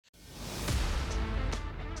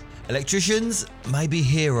Electricians may be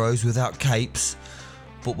heroes without capes,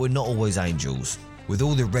 but we're not always angels. With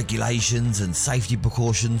all the regulations and safety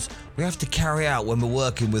precautions we have to carry out when we're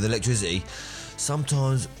working with electricity,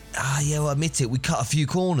 sometimes, I'll admit it, we cut a few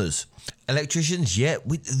corners. Electricians,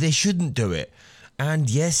 they shouldn't do it. And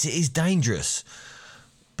yes, it is dangerous,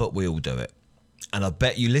 but we all do it. And I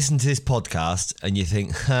bet you listen to this podcast and you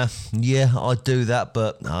think, yeah, I do that,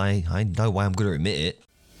 but I no way I'm going to admit it.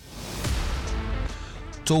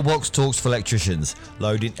 Toolbox Talks for Electricians,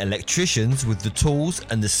 loading electricians with the tools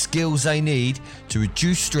and the skills they need to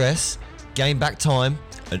reduce stress, gain back time,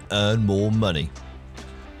 and earn more money.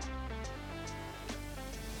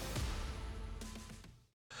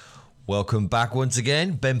 Welcome back once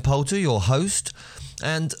again, Ben Poulter, your host.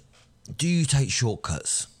 And do you take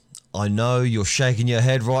shortcuts? I know you're shaking your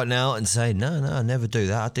head right now and saying, no, I never do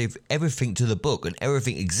that. I do everything to the book and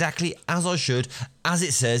everything exactly as I should, as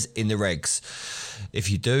it says in the regs. If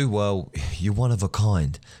you do, well, you're one of a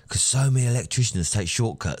kind, because so many electricians take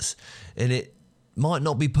shortcuts, and it might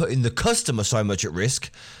not be putting the customer so much at risk,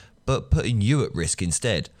 but putting you at risk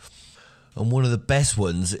instead. And one of the best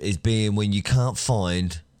ones is being when you can't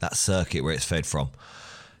find that circuit where it's fed from.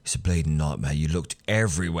 It's a bleeding nightmare. You looked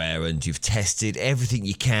everywhere and you've tested everything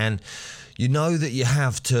you can. You know that you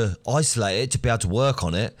have to isolate it to be able to work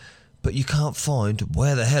on it, but you can't find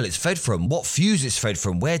where the hell it's fed from, what fuse it's fed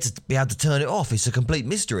from, where to be able to turn it off. It's a complete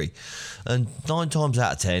mystery. And 9 times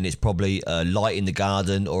out of 10, it's probably a light in the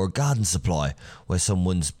garden or a garden supply where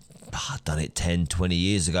someone's done it 10, 20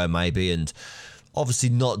 years ago maybe, and obviously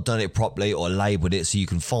not done it properly or labelled it so you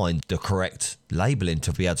can find the correct labelling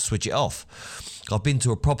to be able to switch it off. I've been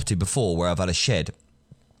to a property before where I've had a shed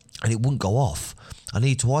and it wouldn't go off. I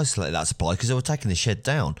need to isolate that supply because they were taking the shed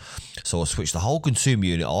down. So I switched the whole consumer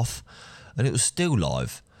unit off and it was still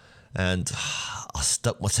live. And I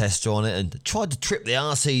stuck my tester on it and tried to trip the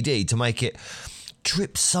RCD to make it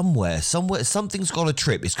trip somewhere. Something's got to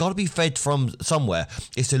trip. It's got to be fed from somewhere.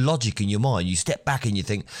 It's the logic in your mind. You step back and you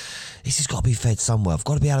think, this has got to be fed somewhere. I've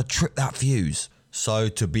got to be able to trip that fuse. So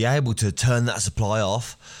to be able to turn that supply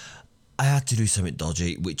off, I had to do something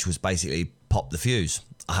dodgy, which was basically pop the fuse.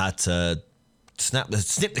 I had to snip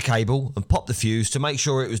the cable and pop the fuse to make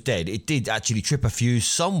sure it was dead. It did actually trip a fuse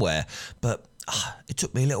somewhere, but it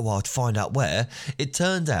took me a little while to find out where. It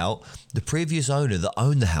turned out the previous owner that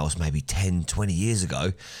owned the house maybe 10, 20 years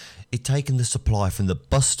ago, he'd taken the supply from the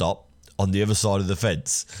bus stop on the other side of the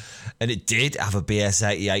fence. And it did have a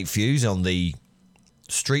BS88 fuse on the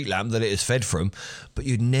street lamp that it was fed from, but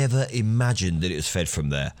you'd never imagine that it was fed from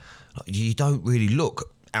there. You don't really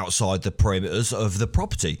look outside the perimeters of the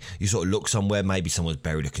property. You sort of look somewhere, maybe someone's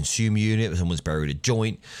buried a consumer unit, or someone's buried a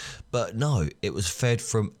joint. But no, it was fed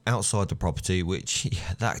from outside the property, which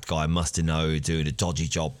that guy must have known doing a dodgy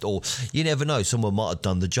job. Or you never know, someone might have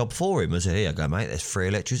done the job for him and said, here you go, mate, there's free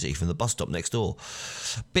electricity from the bus stop next door.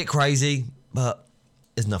 Bit crazy, but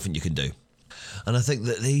there's nothing you can do. And I think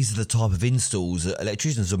that these are the type of installs that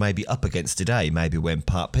electricians are maybe up against today. Maybe when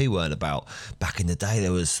Part P weren't about. Back in the day,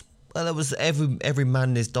 there was every man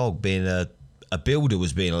and his dog being a builder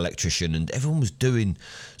was being an electrician, and everyone was doing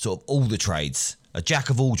sort of all the trades. A jack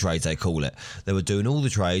of all trades, they call it. They were doing all the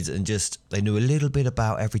trades and just they knew a little bit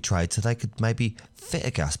about every trade, so they could maybe fit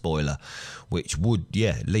a gas boiler, which would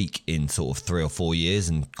leak in sort of 3 or 4 years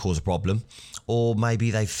and cause a problem. Or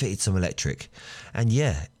maybe they fitted some electric and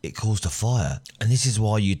it caused a fire. And this is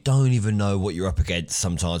why you don't even know what you're up against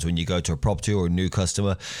sometimes when you go to a property or a new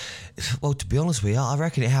customer. Well, to be honest with you, I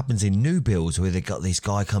reckon it happens in new builds where they got this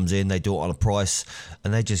guy comes in, they do it on a price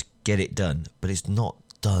and they just get it done. But it's not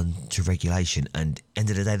done to regulation, and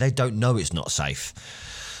end of the day they don't know it's not safe.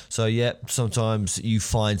 So sometimes you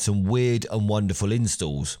find some weird and wonderful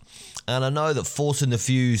installs, and I know that forcing the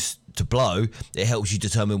fuse to blow, it helps you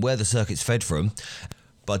determine where the circuit's fed from,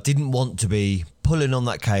 but I didn't want to be pulling on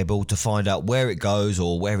that cable to find out where it goes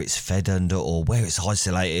or where it's fed under or where it's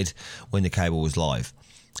isolated when the cable was live,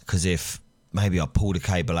 because if maybe I pulled a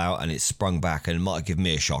cable out and it sprung back and it might have given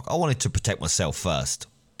me a shock, I wanted to protect myself first.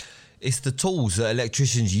 It's the tools that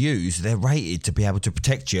electricians use. They're rated to be able to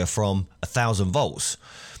protect you from 1,000 volts.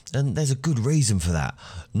 And there's a good reason for that.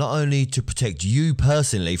 Not only to protect you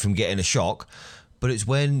personally from getting a shock, but it's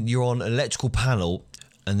when you're on an electrical panel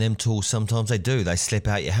and them tools, sometimes they slip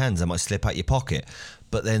out your hands. They might slip out your pocket,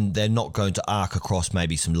 but then they're not going to arc across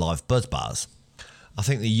maybe some live buzz bars. I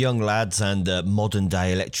think the young lads and modern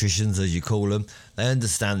day electricians, as you call them, they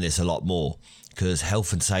understand this a lot more, because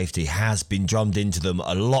health and safety has been drummed into them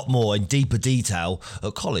a lot more in deeper detail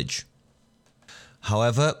at college.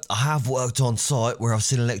 However, I have worked on site where I've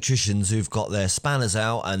seen electricians who've got their spanners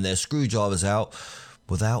out and their screwdrivers out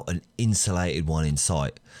without an insulated one in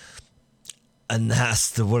sight. And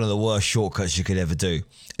that's one of the worst shortcuts you could ever do,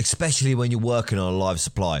 especially when you're working on a live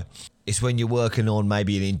supply. It's when you're working on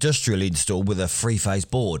maybe an industrial install with a three-phase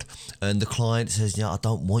board, and the client says, I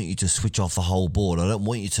don't want you to switch off the whole board. I don't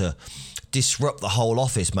want you to disrupt the whole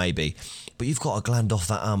office maybe, but you've got to gland off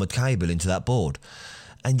that armoured cable into that board.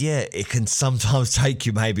 And yeah, it can sometimes take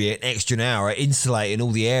you maybe an extra hour insulating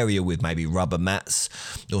all the area with maybe rubber mats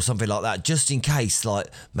or something like that, just in case, like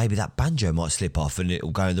maybe that banjo might slip off and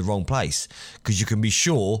it'll go in the wrong place, because you can be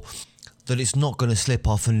sure that it's not going to slip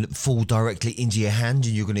off and fall directly into your hand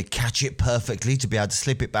and you're going to catch it perfectly to be able to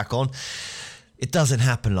slip it back on. It doesn't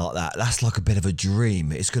happen like that. That's like a bit of a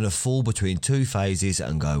dream. It's going to fall between two phases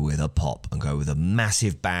and go with a pop and go with a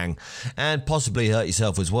massive bang and possibly hurt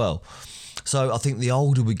yourself as well. So I think the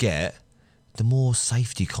older we get, the more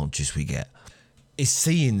safety conscious we get. It's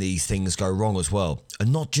seeing these things go wrong as well.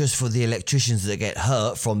 And not just for the electricians that get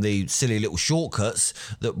hurt from the silly little shortcuts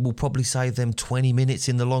that will probably save them 20 minutes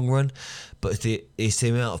in the long run, but it's the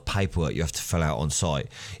amount of paperwork you have to fill out on site.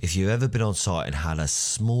 If you've ever been on site and had a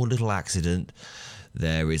small little accident,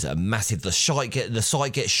 there is a massive, the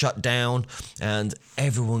site gets shut down and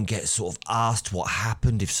everyone gets sort of asked what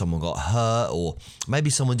happened, if someone got hurt or maybe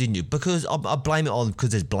someone didn't. Because I blame it on,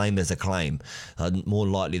 because there's blame, there's a claim. More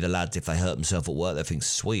likely the lads, if they hurt themselves at work, they think,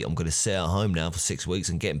 sweet, I'm going to sit at home now for 6 weeks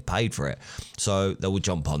and getting paid for it. So they will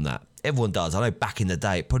jump on that. Everyone does. I know back in the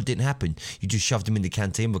day it probably didn't happen. You just shoved them in the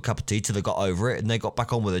canteen with a cup of tea till they got over it and they got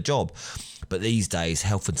back on with their job. But these days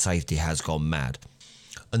health and safety has gone mad.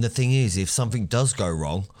 And the thing is, if something does go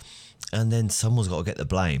wrong, and then someone's got to get the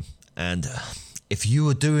blame. And if you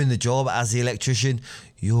were doing the job as the electrician,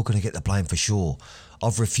 you're going to get the blame for sure.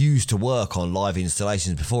 I've refused to work on live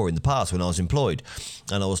installations before in the past when I was employed,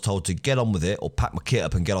 and I was told to get on with it or pack my kit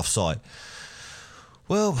up and get off site.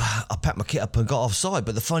 Well, I packed my kit up and got off site,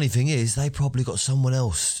 but the funny thing is, they probably got someone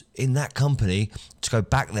else in that company to go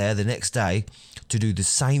back there the next day to do the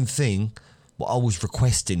same thing what I was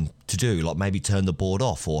requesting to do, like maybe turn the board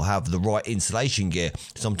off or have the right insulation gear.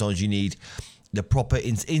 Sometimes you need the proper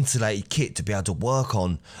insulated kit to be able to work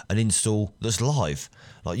on an install that's live.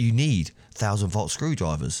 Like you need 1,000-volt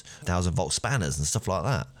screwdrivers, 1,000-volt spanners and stuff like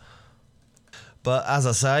that. But as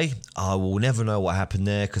I say, I will never know what happened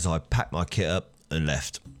there because I packed my kit up and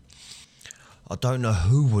left. I don't know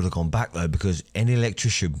who would have gone back though, because any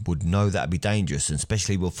electrician would know that'd be dangerous, and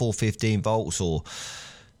especially with 415 volts, or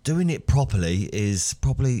doing it properly is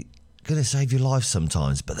probably going to save your life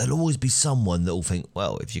sometimes. But there'll always be someone that will think,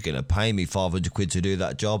 well, if you're going to pay me 500 quid to do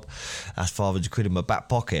that job, that's 500 quid in my back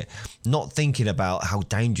pocket. Not thinking about how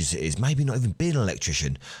dangerous it is, maybe not even being an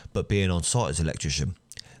electrician, but being on site as an electrician.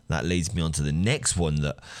 That leads me on to the next one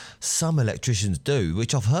that some electricians do,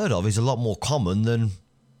 which I've heard of is a lot more common than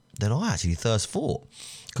I actually first thought.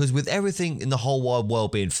 Because with everything in the whole wide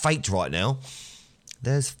world being faked right now,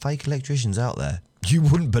 there's fake electricians out there. You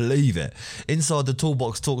wouldn't believe it. Inside the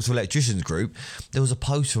Toolbox Talks to Electricians group, there was a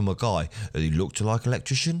post from a guy who looked like an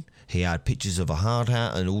electrician. He had pictures of a hard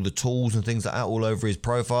hat and all the tools and things like that all over his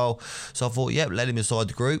profile. So I thought, yep, let him inside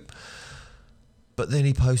the group. But then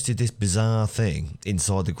he posted this bizarre thing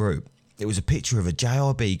inside the group. It was a picture of a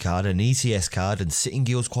JIB card, an ECS card and Sitting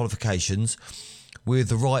Guilds qualifications, with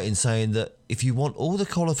the writing saying that if you want all the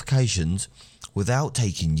qualifications without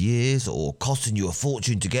taking years or costing you a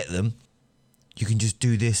fortune to get them, you can just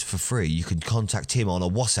do this for free. You can contact him on a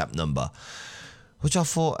WhatsApp number. Which I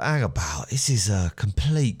thought, hang about, this is a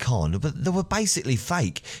complete con. But they were basically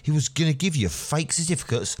fake. He was going to give you fake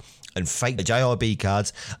certificates and fake JIB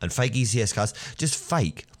cards and fake ECS cards. Just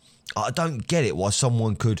fake. I don't get it why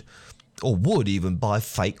someone could or would even buy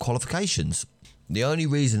fake qualifications. The only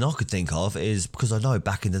reason I could think of is because I know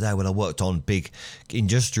back in the day when I worked on big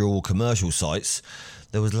industrial commercial sites,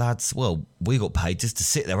 there was lads, well, we got paid just to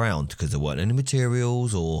sit around because there weren't any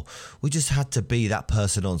materials, or we just had to be that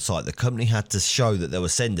person on site. The company had to show that they were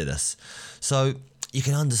sending us. So you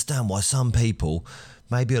can understand why some people,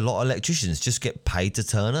 maybe a lot of electricians, just get paid to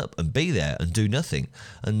turn up and be there and do nothing.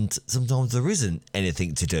 And sometimes there isn't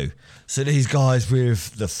anything to do. So these guys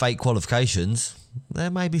with the fake qualifications, they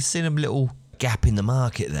maybe seen a little gap in the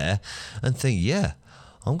market there and think, yeah,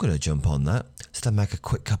 I'm going to jump on that. So they make a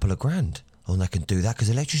quick couple of grand. And they can do that because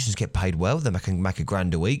electricians get paid well. They can make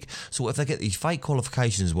 $1,000 a week. So what if they get these fake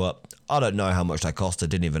qualifications? Well, I don't know how much they cost. I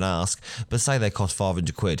didn't even ask. But say they cost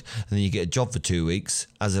 500 quid. And then you get a job for 2 weeks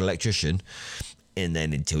as an electrician. And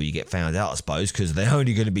then until you get found out, I suppose, because they're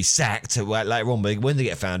only going to be sacked later on. But when they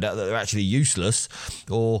get found out that they're actually useless,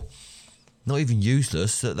 or not even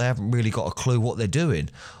useless, that they haven't really got a clue what they're doing.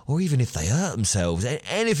 Or even if they hurt themselves,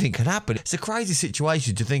 anything can happen. It's a crazy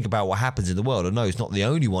situation to think about what happens in the world. I know it's not the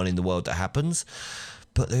only one in the world that happens,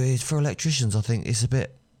 but there is, for electricians, I think it's a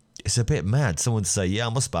bit mad. Someone to say, yeah,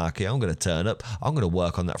 I'm a sparky, I'm going to turn up, I'm going to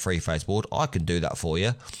work on that three-phase board, I can do that for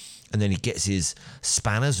you. And then he gets his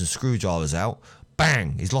spanners and screwdrivers out,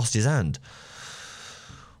 bang, he's lost his hand.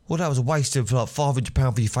 Well, that was a waste of like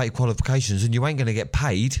 £500 for your fake qualifications, and you ain't going to get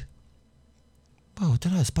paid. Well, I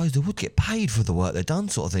don't know, I suppose they would get paid for the work they've done,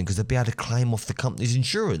 sort of thing, because they'd be able to claim off the company's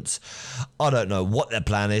insurance. I don't know what their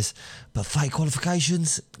plan is, but fake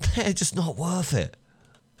qualifications, they're just not worth it.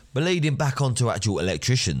 But leading back onto actual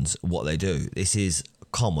electricians, what they do, this is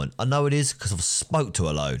common. I know it is because I've spoke to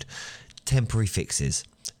a load. Temporary fixes.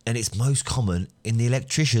 And it's most common in the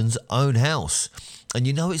electrician's own house. And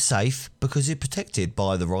you know it's safe because it's protected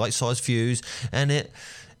by the right size fuse, and it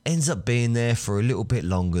ends up being there for a little bit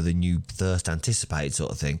longer than you first anticipated,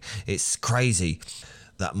 sort of thing. It's crazy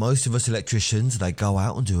that most of us electricians, they go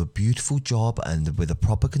out and do a beautiful job, and with a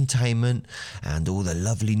proper containment and all the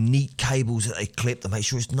lovely neat cables that they clip to make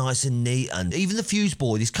sure it's nice and neat, and even the fuse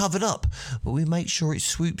board is covered up, but we make sure it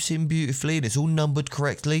swoops in beautifully and it's all numbered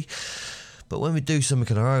correctly. But when we do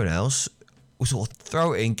something in our own house, we sort of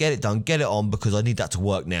throw it in, get it done, get it on, because I need that to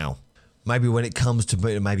work now. Maybe when it comes to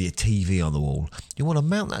putting maybe a TV on the wall, you want to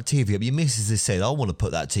mount that TV up. Your missus has said, I want to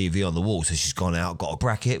put that TV on the wall. So she's gone out, got a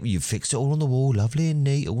bracket, you've fixed it all on the wall, lovely and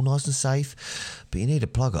neat, all nice and safe. But you need a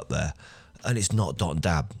plug up there. And it's not dot and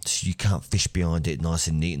dab, so you can't fish behind it nice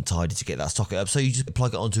and neat and tidy to get that socket up. So you just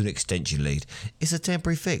plug it onto an extension lead. It's a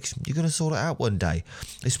temporary fix. You're going to sort it out one day.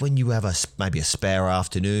 It's when you have maybe a spare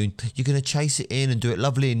afternoon, you're going to chase it in and do it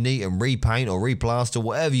lovely and neat and repaint or replaster,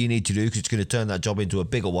 whatever you need to do, because it's going to turn that job into a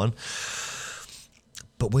bigger one.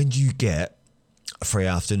 But when do you get a free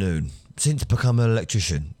afternoon? Since becoming an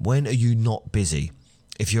electrician, when are you not busy?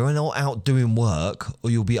 If you're not out doing work,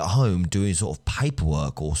 or you'll be at home doing sort of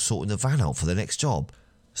paperwork or sorting the van out for the next job.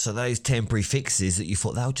 So those temporary fixes that you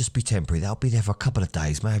thought they'll just be temporary, they'll be there for a couple of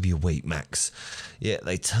days, maybe a week max. Yeah,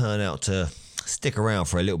 they turn out to stick around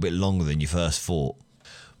for a little bit longer than you first thought.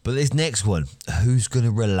 But this next one, who's going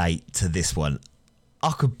to relate to this one?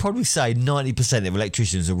 I could probably say 90% of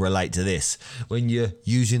electricians will relate to this when you're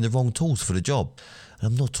using the wrong tools for the job.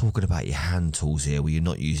 And I'm not talking about your hand tools here where you're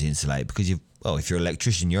not using insulate, because if you're an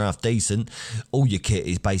electrician, you're half decent, all your kit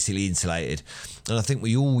is basically insulated. And I think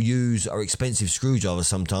we all use our expensive screwdriver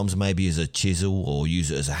sometimes, maybe as a chisel, or use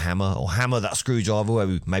it as a hammer, or hammer that screwdriver where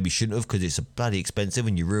we maybe shouldn't have because it's bloody expensive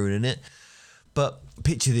and you're ruining it. But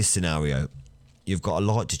picture this scenario. You've got a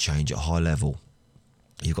light to change at high level.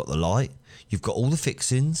 You've got the light, you've got all the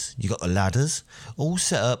fixings, you've got the ladders, all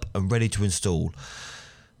set up and ready to install.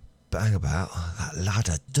 But hang about, that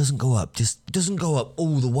ladder doesn't go up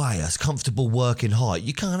all the way. It's comfortable working height.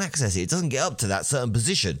 You can't access it. It doesn't get up to that certain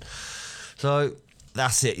position. So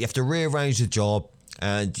that's it. You have to rearrange the job,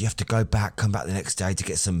 and you have to come back the next day to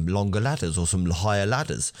get some longer ladders or some higher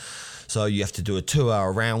ladders. So you have to do a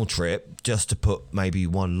 2-hour round trip just to put maybe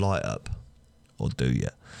one light up. Or do you?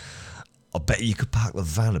 I bet you could park the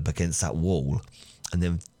van up against that wall, and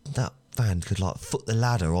then that van could foot the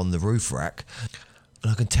ladder on the roof rack. And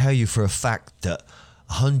I can tell you for a fact that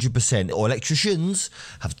 100% or electricians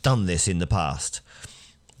have done this in the past.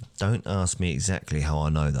 Don't ask me exactly how I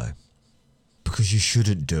know though, because you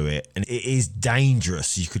shouldn't do it, and it is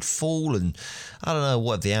dangerous. You could fall, and I don't know,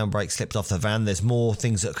 what if the handbrake slipped off the van? There's more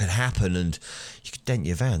things that could happen, and you could dent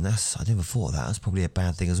your van. I never thought of that. That's probably a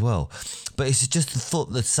bad thing as well. But it's just the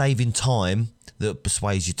thought that saving time that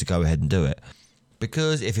persuades you to go ahead and do it.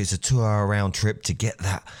 Because if it's a 2-hour round trip to get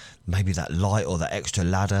maybe that light or that extra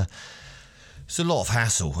ladder, it's a lot of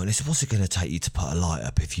hassle. And what's it going to take you to put a light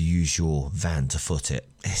up if you use your van to foot it?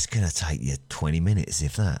 It's going to take you 20 minutes,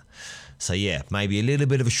 if that. So yeah, maybe a little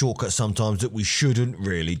bit of a shortcut sometimes that we shouldn't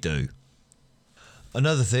really do.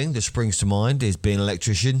 Another thing that springs to mind is, being an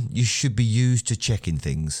electrician, you should be used to checking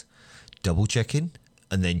things. Double checking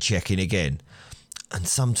and then checking again. And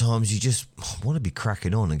sometimes you just want to be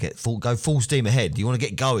cracking on and go full steam ahead. You want to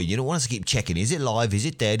get going. You don't want us to keep checking. Is it live? Is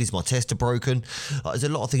it dead? Is my tester broken? There's a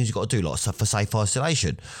lot of things you've got to do, like for safe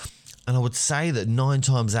isolation. And I would say that 9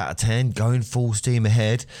 times out of 10, going full steam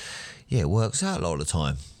ahead, it works out a lot of the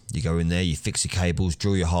time. You go in there, you fix your cables,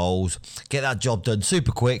 drill your holes, get that job done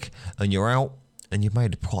super quick, and you're out, and you've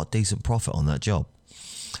made a quite decent profit on that job.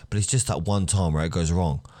 But it's just that one time where it goes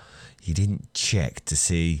wrong. You didn't check to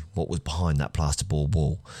see what was behind that plasterboard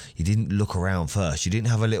wall. You didn't look around first. You didn't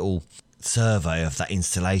have a little survey of that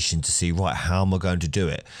installation to see, right, how am I going to do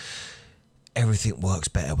it? Everything works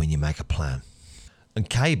better when you make a plan. And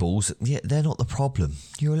cables, yeah, they're not the problem.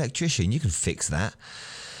 You're an electrician, you can fix that.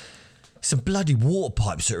 Some bloody water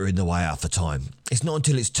pipes that are in the way half the time. It's not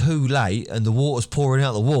until it's too late and the water's pouring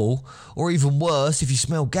out the wall, or even worse if you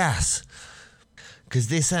smell gas. Because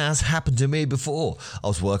this has happened to me before. I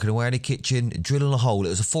was working away in the kitchen, drilling a hole. It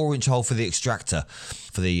was a 4-inch hole for the extractor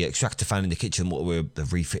fan in the kitchen. We're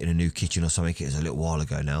refitting a new kitchen or something. It was a little while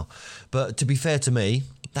ago now. But to be fair to me,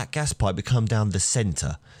 that gas pipe had come down the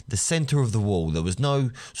centre of the wall. There was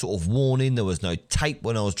no sort of warning. There was no tape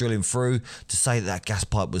when I was drilling through to say that gas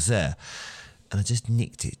pipe was there. And I just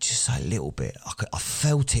nicked it just a little bit. I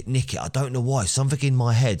felt it nick it. I don't know why. Something in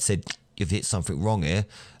my head said, you've hit something wrong here.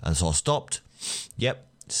 And so I stopped. Yep,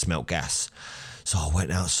 smelt gas. So I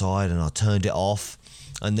went outside and I turned it off.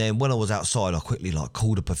 And then when I was outside, I quickly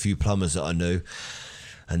called up a few plumbers that I knew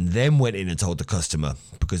and then went in and told the customer,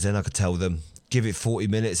 because then I could tell them, give it 40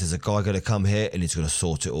 minutes, there's a guy going to come here and he's going to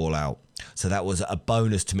sort it all out. So that was a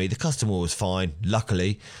bonus to me. The customer was fine,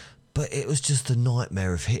 luckily, but it was just the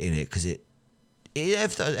nightmare of hitting it, because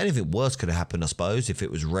if anything worse could have happened, I suppose, if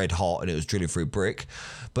it was red hot and it was drilling through brick.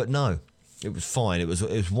 But no, it was fine. It was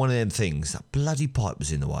one of them things. That bloody pipe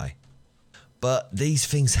was in the way. But these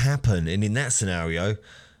things happen, and in that scenario,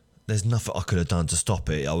 there's nothing I could have done to stop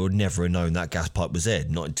it. I would never have known that gas pipe was there,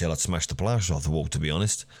 not until I'd smashed the plaster off the wall, to be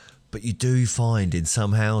honest. But you do find in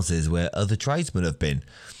some houses where other tradesmen have been,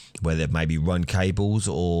 where they've maybe run cables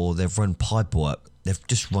or they've run pipe work. They've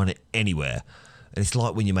just run it anywhere. And it's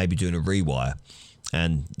like when you're maybe doing a rewire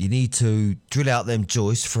and you need to drill out them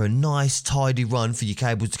joists for a nice tidy run for your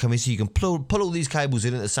cables to come in, so you can pull all these cables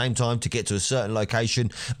in at the same time to get to a certain location,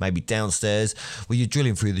 maybe downstairs, where you're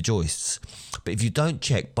drilling through the joists. But if you don't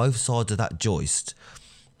check both sides of that joist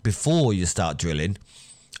before you start drilling,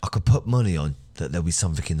 I could put money on that there'll be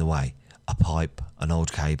something in the way. A pipe, an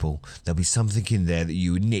old cable, there'll be something in there that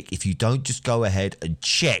you would nick if you don't just go ahead and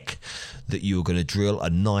check that you're going to drill a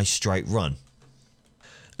nice straight run.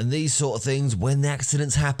 And these sort of things, when the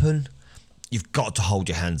accidents happen, you've got to hold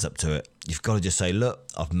your hands up to it. You've got to just say, look,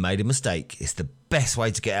 I've made a mistake. It's the best way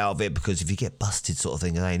to get out of it, because if you get busted sort of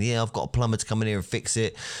thing, saying, yeah, I've got a plumber to come in here and fix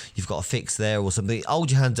it, you've got a fix there or something, hold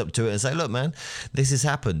your hands up to it and say, look, man, this has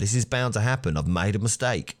happened. This is bound to happen. I've made a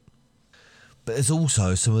mistake. But there's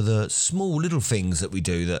also some of the small little things that we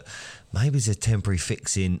do that maybe is a temporary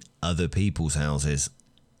fix in other people's houses,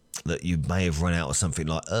 that you may have run out of something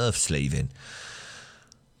like earth sleeving.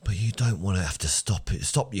 But you don't want to have to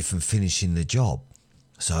stop you from finishing the job.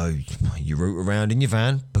 So you root around in your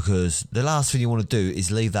van, because the last thing you want to do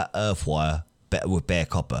is leave that earth wire with bare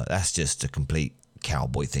copper. That's just a complete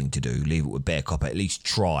cowboy thing to do. Leave it with bare copper. At least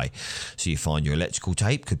try. So you find your electrical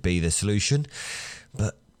tape could be the solution,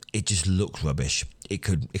 but it just looks rubbish. It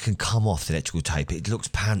can come off the electrical tape. It looks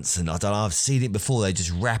pants, and I don't know, I've seen it before. They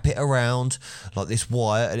just wrap it around like this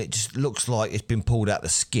wire, and it just looks like it's been pulled out the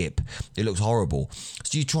skip. It looks horrible.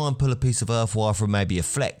 So you try and pull a piece of earth wire from maybe a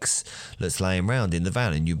flex that's laying around in the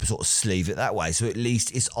van, and you sort of sleeve it that way, so at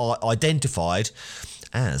least it's identified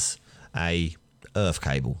as a earth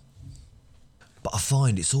cable. But I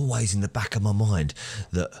find it's always in the back of my mind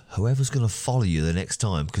that whoever's going to follow you the next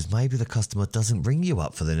time, because maybe the customer doesn't ring you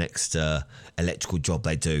up for the next electrical job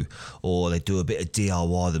they do, or they do a bit of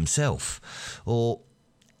DIY themselves, or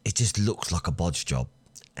it just looks like a bodge job.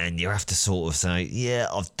 And you have to sort of say, yeah,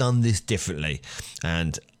 I've done this differently.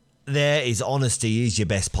 And there is honesty is your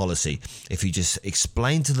best policy. If you just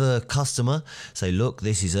explain to the customer, say, look,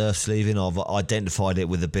 this is earth sleeving. I've identified it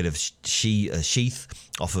with a bit of sheath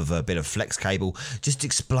off of a bit of flex cable. Just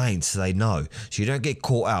explain so they know. So you don't get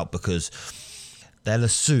caught out, because they'll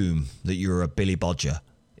assume that you're a Billy Bodger.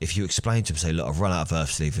 If you explain to them, say, look, I've run out of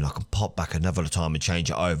earth sleeving. I can pop back another time and change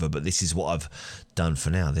it over, but this is what I've done for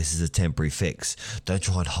now. This is a temporary fix. Don't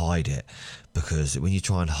try and hide it, because when you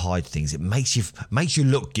try and hide things, it makes you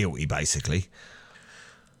look guilty, basically.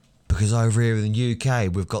 Because over here in the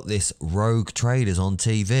UK, we've got this Rogue Traders on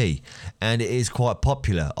TV, and it is quite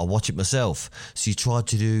popular. I watch it myself. So you try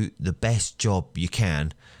to do the best job you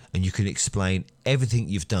can, and you can explain everything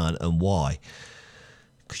you've done and why.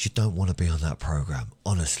 Because you don't want to be on that program.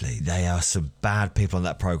 Honestly, they are some bad people on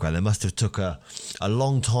that program. They must have took a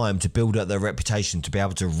long time to build up their reputation to be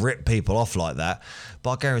able to rip people off like that.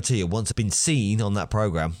 But I guarantee you, once it's been seen on that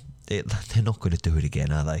program, they're not going to do it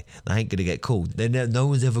again, are they? They ain't going to get called. No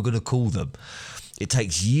one's ever going to call them. It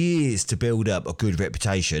takes years to build up a good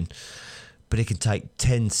reputation, but it can take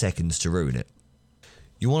 10 seconds to ruin it.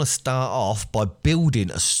 You want to start off by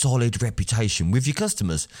building a solid reputation with your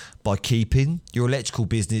customers by keeping your electrical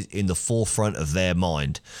business in the forefront of their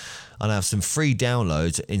mind. And I have some free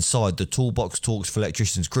downloads inside the Toolbox Talks for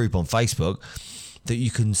Electricians group on Facebook that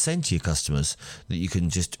you can send to your customers, that you can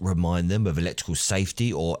just remind them of electrical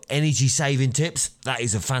safety or energy saving tips. That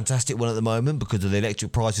is a fantastic one at the moment because of the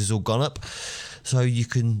electric prices all gone up. So you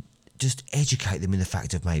can just educate them in the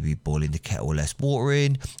fact of maybe boiling the kettle less water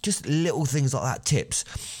in, just little things like that, tips.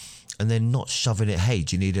 And then not shoving it, hey,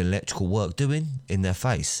 do you need an electrical work doing, in their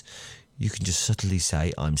face. You can just subtly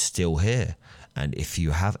say, I'm still here. And if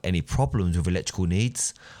you have any problems with electrical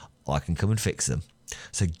needs, I can come and fix them.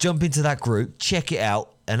 So jump into that group, check it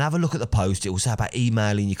out, and have a look at the post. It will say about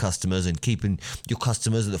emailing your customers and keeping your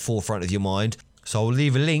customers at the forefront of your mind. So I'll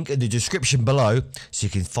leave a link in the description below so you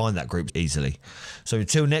can find that group easily. So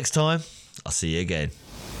until next time, I'll see you again.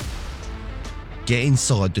 Get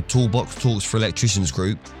inside the Toolbox Talks for Electricians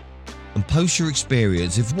group and post your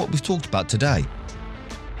experience of what we've talked about today.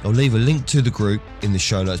 I'll leave a link to the group in the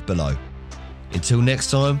show notes below. Until next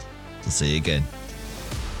time, I'll see you again.